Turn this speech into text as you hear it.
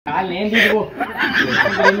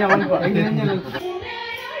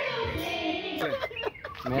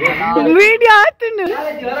Video आतुनु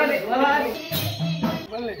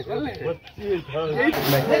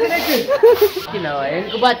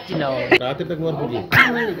रात्रि तक बर्फ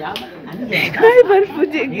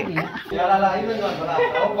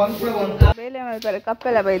ಬೇಳೆ ಮಾಡ್ತಾರೆ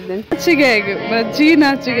ಕಪ್ಪೆಲ್ಲ ಬೈದ್ನು ಚಿಗೆ ಬಜ್ಜಿನ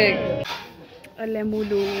ಚಿಗೆ ಅಲ್ಲೇ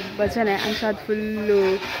ಮೂಲು ಭಜನೆ ಅನ್ಸಾದ್ ಫುಲ್ಲು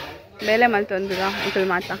ಬೇಳೆ ಮಲ್ತೊಂದುಗ ಅಂಕಲ್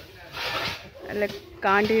ಮಾತಾ ಅಲ್ಲೇ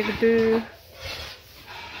ಕಾಂಡಿ ಹಿಡ್ದು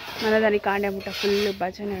ಮನದಾನಿ ಕಾಂಡೆ ಮುಟ್ಟ ಫುಲ್ಲು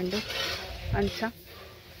ಭಜನೆ ಉಂಡು ಅಂಚ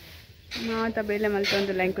ಮಾತ ಬೇಳೆ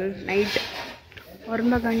ಮಲ್ತೊಂದುಲ್ಲ ಅಂಕಲ್ ನೈಟ್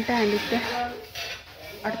 9 ಗಂಟೆ ಅಂದಿತ್ತೆ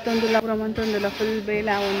ಅಡ್ತೊಂದುಲ್ಲ ಪುರ ಮಂತೊಂದುಲ್ಲ ಫುಲ್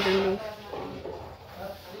ಬೇಳೆ ಒಂದು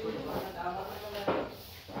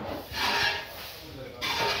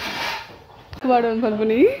ಪಾಡೋದು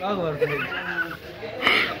ಬರ್ಬುನಿ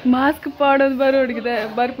ಮಾಸ್ಕ್ ಪಾಡೋದು ಬರೋಡಿಗೆ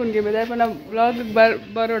ಬರ್ಪುನ್ಗೆ ಬೇಡ ವ್ಲಾಗ್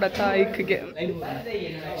ಬರೋಡತ್ತ ಐಕ್ಗೆ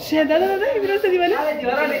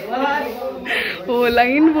ಓ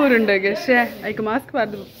ಲೈನ್ ಬೋರುಂಡಗೆ ಶೇ ಐಕ್ ಮಾಸ್ಕ್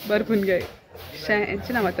ಪಾಡ್ದು ಬರ್ಪುನ್ಗೆ ಶೇ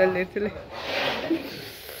ಹೆಚ್ಚಿನ ಮತ್ತಲ್ಲಿ ಇರ್ತಿಲ್ಲ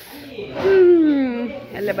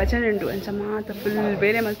ಎಲ್ಲ ಭಜನೆ ಉಂಟು ಅಂಚ ಮಾತ ಫುಲ್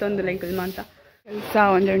ಬೇರೆ ಮಲ್ತೊಂದು ಲೈಕಲ್ ಮಾತ ಕೆಲಸ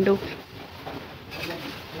ಒಂದುಂಟು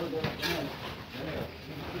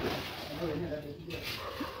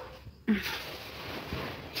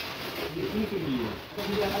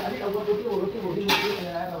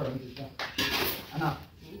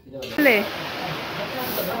ಅಲ್ಲೇ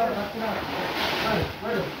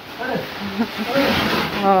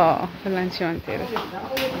ಲಂಚ್ ಅಂತೀರ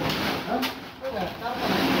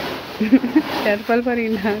ಚರ್ಪಲ್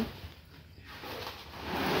ಪರಿಲ್ಲ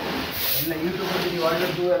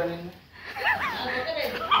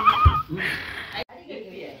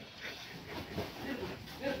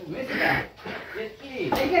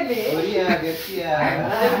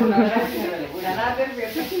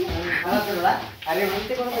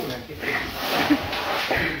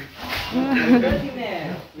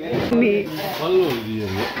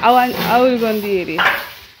ಅವ್ರಿಗೊಂದು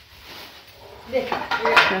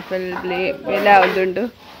ಬೆಲೆ ಯಾವುದುಂಟು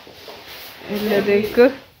ಎಲ್ಲದಕ್ಕೂ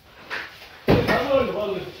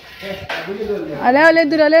ಅಲೆ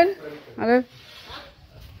ಅಲ್ಲೆದ್ದರು ಅಲೆ ಅಲೆ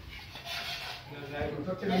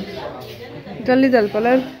ಜಲ್ದಿ ಸ್ವಲ್ಪ ಅಲ್ಲ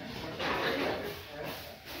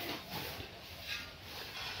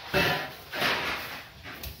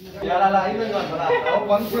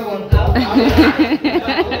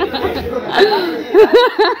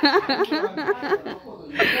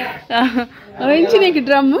ಎಂಚಿನೇಕೆ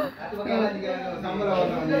ಡ್ರಮ್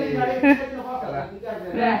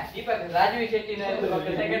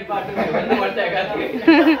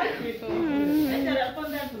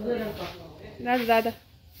ದಾದಾ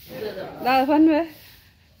ದಾದಾ ಬನ್ವೆ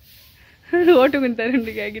ಓಟು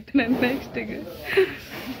ಕುಂತಾರುಂಡಿಗೆ ಆಗಿತ್ತು ನನ್ನ ನೆಕ್ಸ್ಟಿಗೆ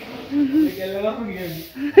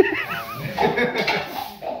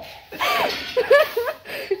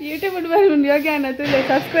ಯೂಟ್ಯೂಬ್ ಬಂದು ಯೋಗ ಅನ್ನತುಲೆ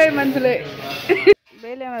ಸಬ್ಸ್ಕ್ರೈಬ್ ಅಂತಲೇ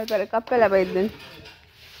ಬೇಲೆ ಮಾಡ್ತಾರೆ ಕಪ್ಪೆಲ್ಲ ಬೈದ್ನು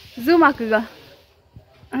zoom ಹಾಕುಗ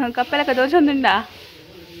ಕಪ್ಪೆಲ್ಲ ದೋಚೊಂದುಂಡ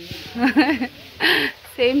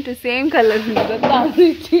same to same colour ಉಂಟು ಗೊತ್ತಾ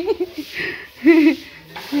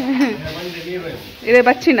ಇದೇ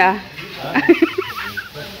ಬಚ್ಚಿನ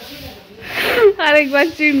ಅದಕ್ಕೆ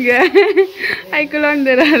ಬಚ್ಚಿನ್ಗೆ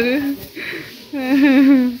ಐಕಲೊಂದಿರಾರು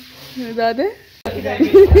ಅದೇ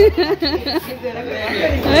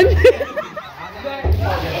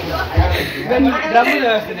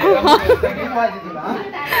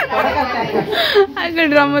ಹಾಗೆ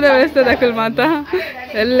ಡ್ರಮ್ಮದ ವ್ಯವಸ್ಥೆ ತಕಲ್ ಮಾತಾ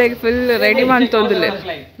ಎಲ್ಲೆಗೆ ಫುಲ್ ರೆಡಿ ಮಾಡ್ತೊಂದಿಲ್ಲ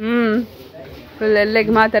ಫುಲ್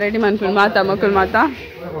ಎಲ್ಲೆಗೆ ಮಾತಾ ರೆಡಿ ಮಾಡ್ಕೊಂಡು ಮಾತಾ ಮಕ್ಕಳು ಮಾತಾ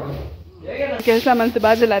ಕೆಲಸ ಮನ್ಸು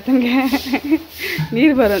ಬಾಜಲ್ಲ ಆತಂಗೆ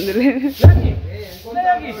ನೀರು ಬರೋದಿಲ್ಲ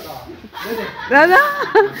ರಾಧಾ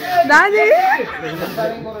ದಾದಿ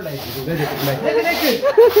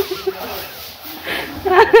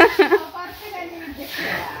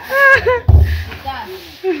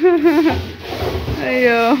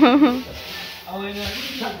ಅಯ್ಯೋ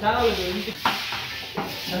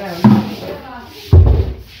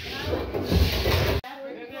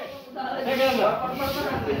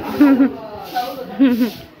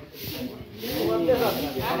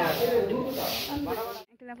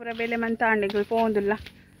ಪೂರ ಬೇಲೆ ಮಂತ ಅಂಡಿಗಳು ಪೋಂದಿಲ್ಲ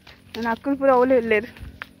ನಾನು ಅಕ್ಕಲ್ ಪೂರ ಅವಳು ಇಲ್ಲೇರು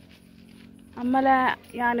ಅಮ್ಮಲ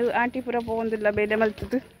ಯಾನು ಆಂಟಿ ಪೂರ ಪೋಂದಿಲ್ಲ ಬೇಲೆ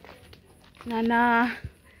ಮಲ್ತದ್ದು ನಾನು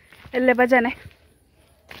ಎಲ್ಲೇ ಭಜನೆ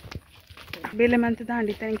ಬೇಲೆ ಮಂತ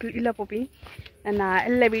ತಾಂಡಿತ್ತೆ ಇಲ್ಲ ಪೋಪಿ ನನ್ನ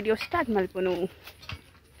ಎಲ್ಲ ವೀಡಿಯೋ ಸ್ಟಾರ್ಟ್ ಮಲ್ಪನು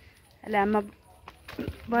ಅಲ್ಲ ಅಮ್ಮ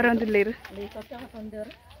ಬರೋದಿಲ್ಲೇರು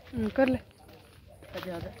ಕೊರ್ಲೆ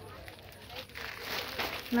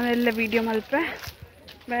ನಾನು ಎಲ್ಲ ವೀಡಿಯೋ ಮಲ್ಪೆ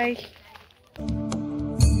ಬಾಯ್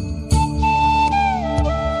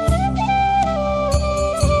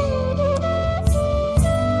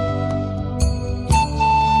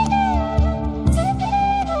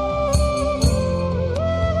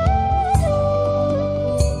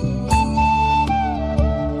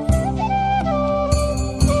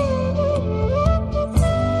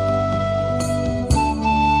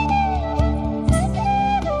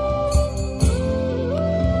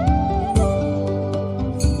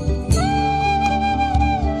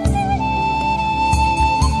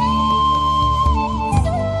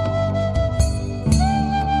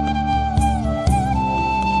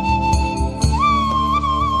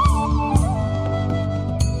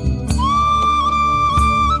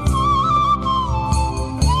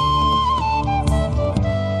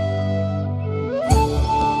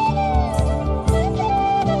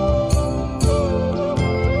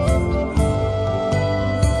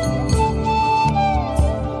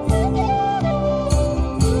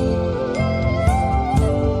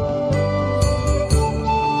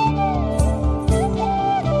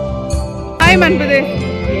ಹಾಯ್ ಮನ್ಪದೆ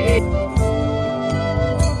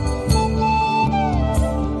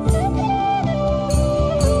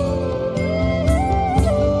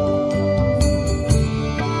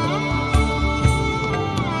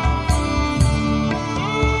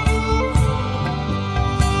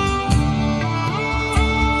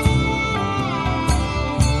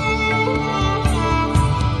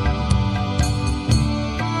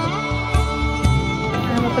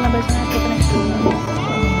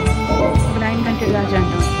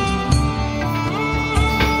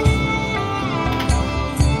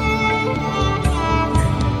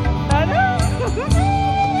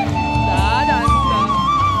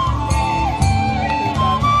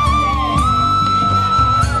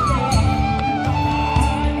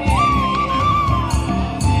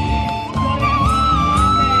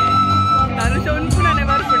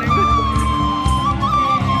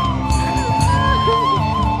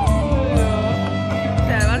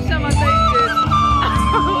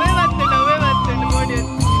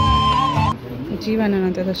ಜೀವನ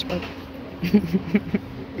ಅಂತದಷ್ಟು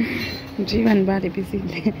ಜೀವನ ಭಾರಿ ಬಿಸಿ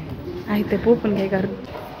ಇದೆ ಆಯ್ತು ಪೋಪನ್ಗೆ ಹೇಗಾರು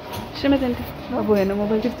ಶ್ರೀಮತಿ ಆಂಟಿ ಬಾಬು ಏನೋ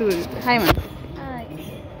ಮೊಬೈಲ್ ಕಿತ್ತು ಹಾಯ್ ಮಾಡಿ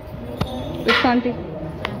ಆಂಟಿ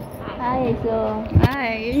ಹಾಯ್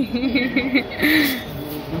ಹಾಯ್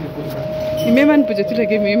ಮೇಮನ್ ಪೂಜೆ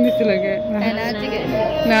ತುಲಗೆ ಮೇಮಿ ತುಲಗೆ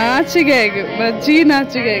ನಾಚಿಗೆ ಬಜ್ಜಿ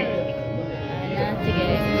ನಾಚಿಗೆ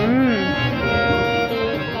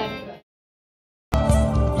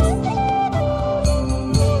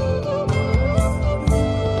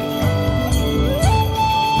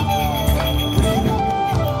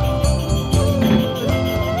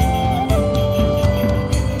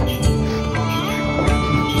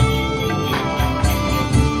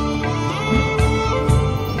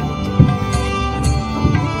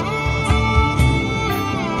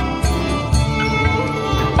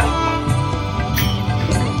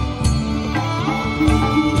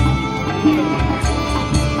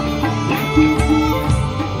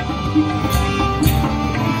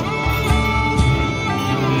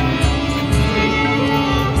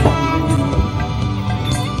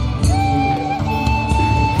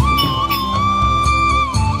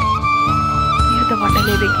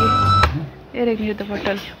तो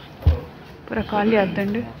होटल पूरा खाली आते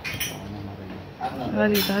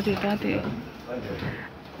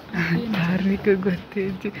धार्मिक गोते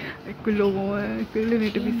लोगों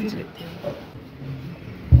नीट बिसी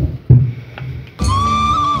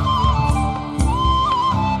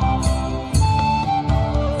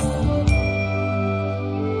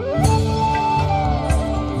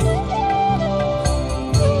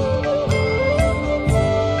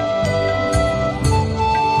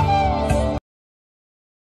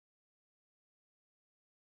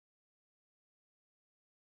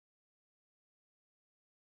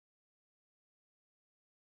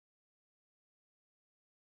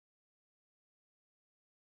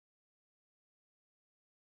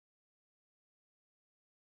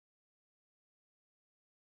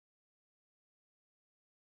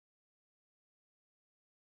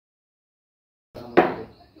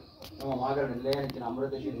ನಮ್ಮ ಮಾಗರನೆಲ್ಲೆಯಂಚಿನ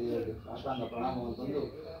ಅಮೃತೇಶ್ವರಿ ದೇವರಿಗೆ ಸಾಷ್ಟಾಂಗ ಪ್ರಣಾಮವನ್ನು ತಂದು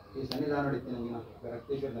ಈ ಸನ್ನಿಧಾನ ನಡೀತಿನ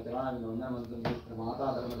ರಕ್ತೇಶ್ವರನ ಚರಣಾವಿನ ವಂದನವನ್ನು ಮಾತಾ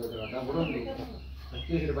ಧರ್ಮದ ಅಡ್ಡಗುಡೊಂದು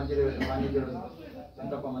ರಕ್ತೇಶ್ವರ ಪಂಚದೇವರ ಸಾನ್ನಿಧ್ಯಗಳು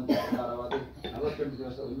ಸಂಕಲ್ಪ ಮಂತ್ರ ಪ್ರಕಾರವಾದ 48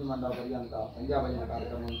 ದಿವಸ ಉಂಜಿಮಂಡ ಪರ್ಯಂತ ಸಂಧ್ಯಾಭಜನ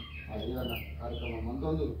ಕಾರ್ಯಕ್ರಮ ಆ ದೇವರ ಕಾರ್ಯಕ್ರಮ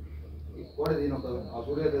ಮಂತೊಂದು ಕೋಡದಿನ ಆ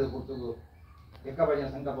ಸೂರ್ಯೋದಯದ ಕುರಿತು ಎಕ್ಕಭಜನ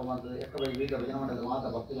ಸಂಕಲ್ಪ ಮಂತ್ರದ ಎಕ್ಕಭಜನ ವಿವಿಧ ಭಜನ ಮಂಡಲದ ಮಾತಾ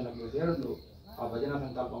ಭಕ್ತಜನಕ್ಕೆ ಸೇರಿದ್ದು ಆ ಭಜನಾ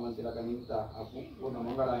ಸಂಕಲ್ಪ ಮಂದಿರಕ ನಿಮಿತ್ತ ಆ ಪೂರ್ಣ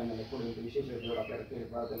ಮಂಗಳಾಯನ ಕೂಡ ವಿಶೇಷ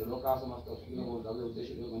ಭಾರತದಲ್ಲಿ ಲೋಕಾಸಮಸ್ತ ಸುಖೀಬಹುದು ಅವೇ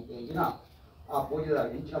ಉದ್ದೇಶಗಳು ಮಂತ್ರಿನ ಆ ಪೂಜೆದ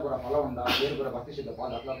ಹೆಂಚಿನ ಪುರ ಫಲವುಂಡ ಬೇರೆ ಪುರ ಭಕ್ತಿ ಸಿದ್ಧ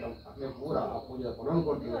ಪಾದ ಅಕ್ಲೇ ಪೂರ ಆ ಪೂಜೆದ ಫಲವನ್ನು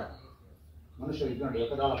ಕೊಟ್ಟಿವ ಮನುಷ್ಯ ಜೀವನ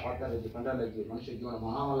ಏಕದಾಳ ಪಾತ್ರಜ್ಜಿ ಕಂಡಲಜ್ಜಿ ಮನುಷ್ಯ ಜೀವನ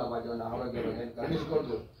ಮಹಾಮಲ್ಲ ಭಾಗ್ಯವನ್ನು ಆರೋಗ್ಯ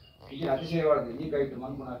ಕರುಣಿಸಿಕೊಟ್ಟು ಈ ಅತಿಶಯವಾದ ಈ ಕೈಟು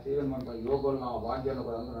ಮನ್ಪುನ ಸೇವೆ ಮಾಡ್ಕೊಂಡು ಯೋಗಗಳು ನಾವು ಭಾಗ್ಯವನ್ನು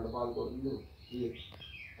ಕೂಡ ಅಂದು ನಡೆಪಾಲ್ಕೊಂಡು ಈ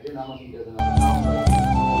ಹರಿನಾಮ ಸಂಕೀರ್ತನ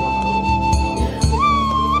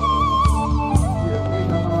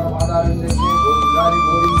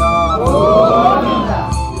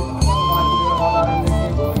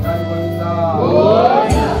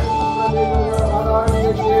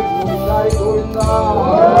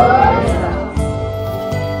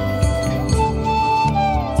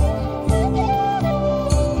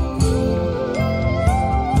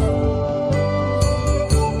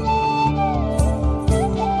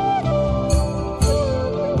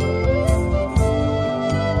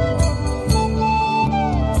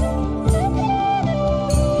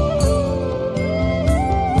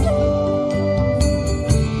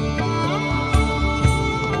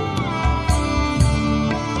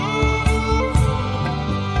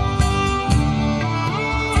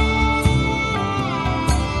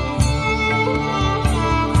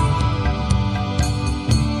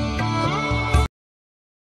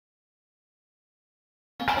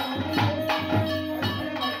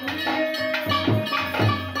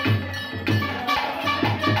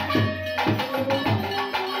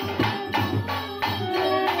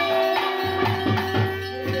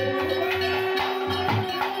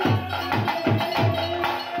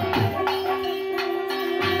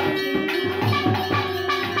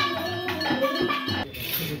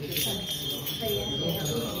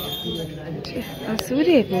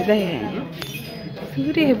सूर्य उदय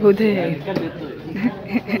सूर्य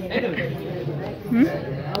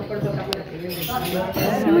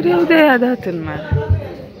उदय आदात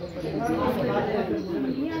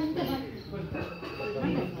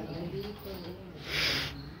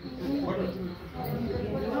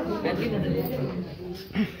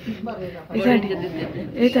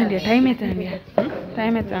time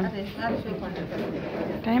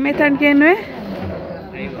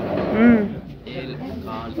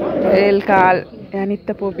El kaal ja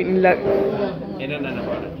niitä popinilla.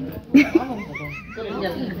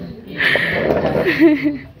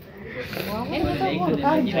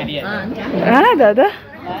 Dada.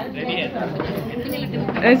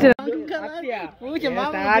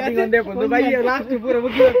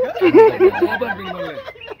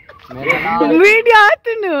 Video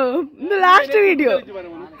atunu. The last video.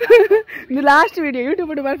 The last video.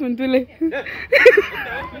 YouTube do ಬರ್ಕೊಂಡು ತುಲೆ.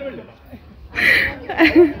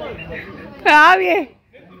 Aviye.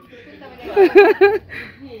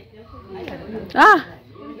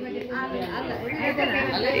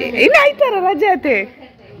 Ina aitara raja ate.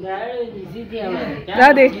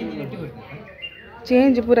 Rade.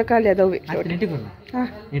 Change pura kali adawe. Ha.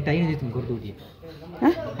 Ye time je tum kordu diye. Ha?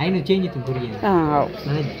 Ainu change tum koriye.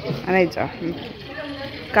 Anaija.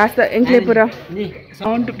 Kasta enkle pura.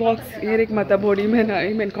 Sound box erik mata body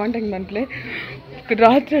men contact mantle.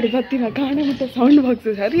 ರಾತ್ರಿ ಬತ್ತಿನ ಕಾಣ ಮತ್ತೆ sound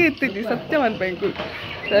box ಸರಿ ಎತ್ತಿದ್ದಿ ಸತ್ಯ ಅನ್ಬೇಕು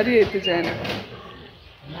ಸರಿ ಎತ್ತು ಜಾನ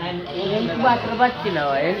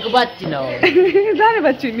ದಾರೆ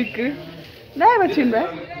ಬಚ್ಚಿ ನಿಕ್ ದಾರೆ ಬಚ್ಚಿನ್ ಬಾ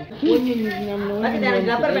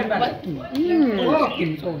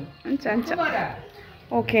ಅಂಚ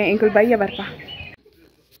ಓಕೆ ಇಂಕುಲ್ ಬಯ್ಯ ಬರ್ಪಾ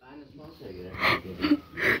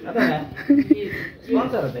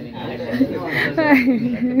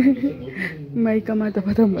ಮೈಕ ಮಾತ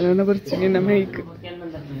ಪದಮ್ಮನ ಬರ್ತೀನಿ ನಮ್ಮ ಮೈಕ್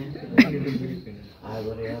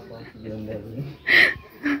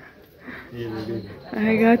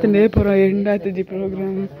ಆಗಾತ ನೇ ಪುರ ಎಂಡಾತದಿ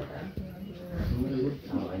ಪ್ರೋಗ್ರಾಮ್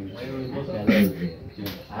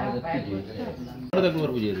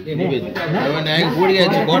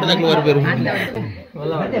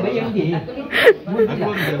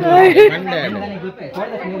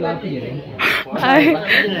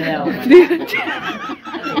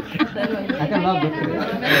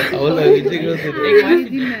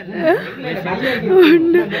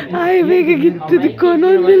ಬೇಕಿತ್ತದು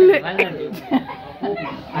ಕೊನೊಂದಿಲ್ಲ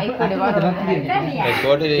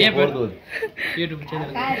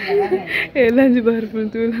ಎಲ್ಲಂಜಿ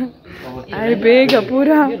ಬರ್ಪುಂತುಲ ಆಯ್ ಬೇಗ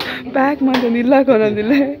ಪೂರಾ ಪ್ಯಾಕ್ ಮಾಡ್ಕೊಂಡು ಇಲ್ಲ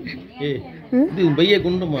ಕೊನೊಂದಿಲ್ಲ भैया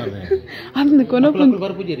गुंड मार रहे हैं हमने कोनो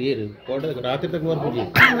बर पूजे रे कोड रात तक बर पूजे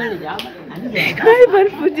काय बर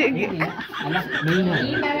पूजे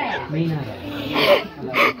महीना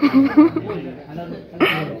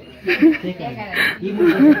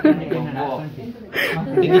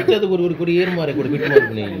इच्छा तो कोड़ी ಏರ್ ಮಾರೆ कोड़ी ಬಿಟ್ಟು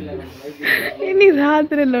ಮಾಡ್ತೀನಿ ಇನಿ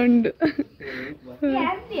ರಾತ್ರಿ ಲೊಂಡು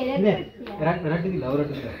ರಟ್ಟಿದಿಲ್ಲ ಅವರು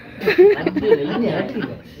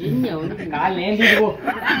ಕಾಲ್ ನೇಂದಿದ್ವು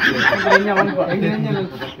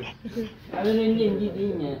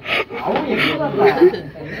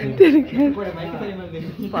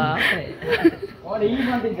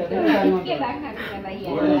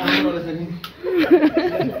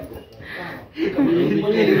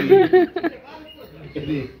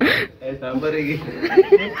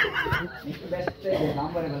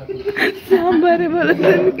ಸಾಂಬಾರೇ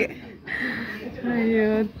ಬರುತ್ತೆ ನಿಮಗೆ ಅಯ್ಯೋ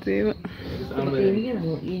ದೇವ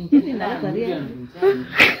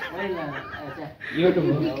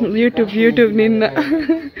ಯೂಟ್ಯೂಬ್ ನಿನ್ನ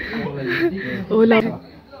ಓಲಾ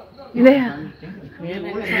ಇದೆಯಾ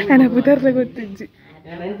ನನ್ನ ಪುದರ್ಲ ಗೊತ್ತಿಜ್ಜಿ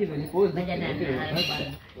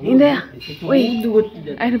ಇದೆಯಾ ಓಯ್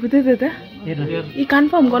ఆయన ಪುದರ್ದ ಈ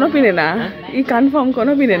ಕನ್ಫರ್ಮ್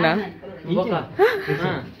ಕೊನೊಪಿನೇನಾ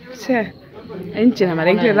ಛೇ ಎಂಚಿನ ಮರ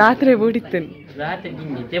ಇಂಕ್ಲೆ ರಾತ್ರಿ ಓಡಿತ್ತೇನೆ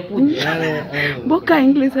ಬೊಕ್ಕ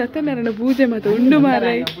ಇಂಕ್ಲೆ ಸತ್ಯನಾರಾಯಣ ಪೂಜೆ ಮತ್ತೆ ಉಂಡು ಮಾರ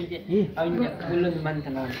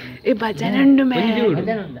ಏ ಭಜನೆ ಉಂಡು ಮೇ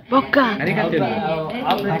ಬೊಕ್ಕ ಎಂಕ್ಲೆ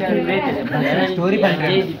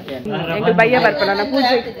ಬಯ್ಯ ಬರ್ಪ ನನ್ನ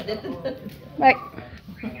ಪೂಜೆ ಬಾಯ್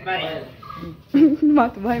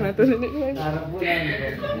ಮಾತು ಬಾಯ್ ಮಾತು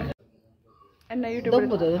ಅನ್ನ ಯೂಟ್ಯೂಬ್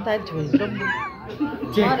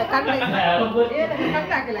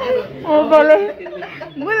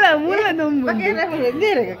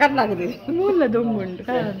ಮೂಲ ದೊಂಬುಂಡು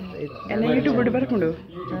ಎಲ್ಲ ಯೂಟ್ಯೂಬ್ ಬರ್ಕೊಂಡು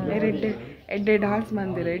एड्डे डांस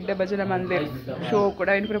मंदिर एड्डे भजन मंदिर शो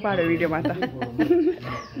कूड़ा इन पाड़े वीडियो माता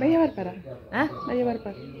भैया बरपारा भैया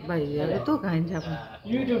बरपार भैया तू कहीं जा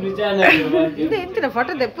यूट्यूब चैनल ಇದು ಎಂತಿನ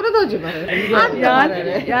ಫೋಟೋ ತೆಪ್ಪುರ ದೋಜಿ ಮಾರೆ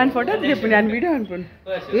ಯಾನ್ ಫೋಟೋ ತೆಪ್ಪು ಯಾನ್ ವಿಡಿಯೋ ಅನ್ಪುನ್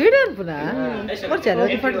ಕೊಡ್ಚಾರ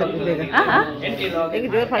ಒಂದು ಫೋಟೋ ತೆಪ್ಪು ಬೇಗ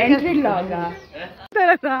ಎಂಟ್ರಿ ಲಾಗ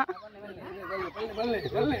ತರಸ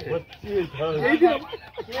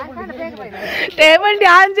टेबल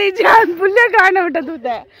ध्यान से जान भूले खाना बेटा तू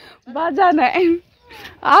बाजा नहीं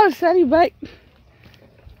आओ सरी भाई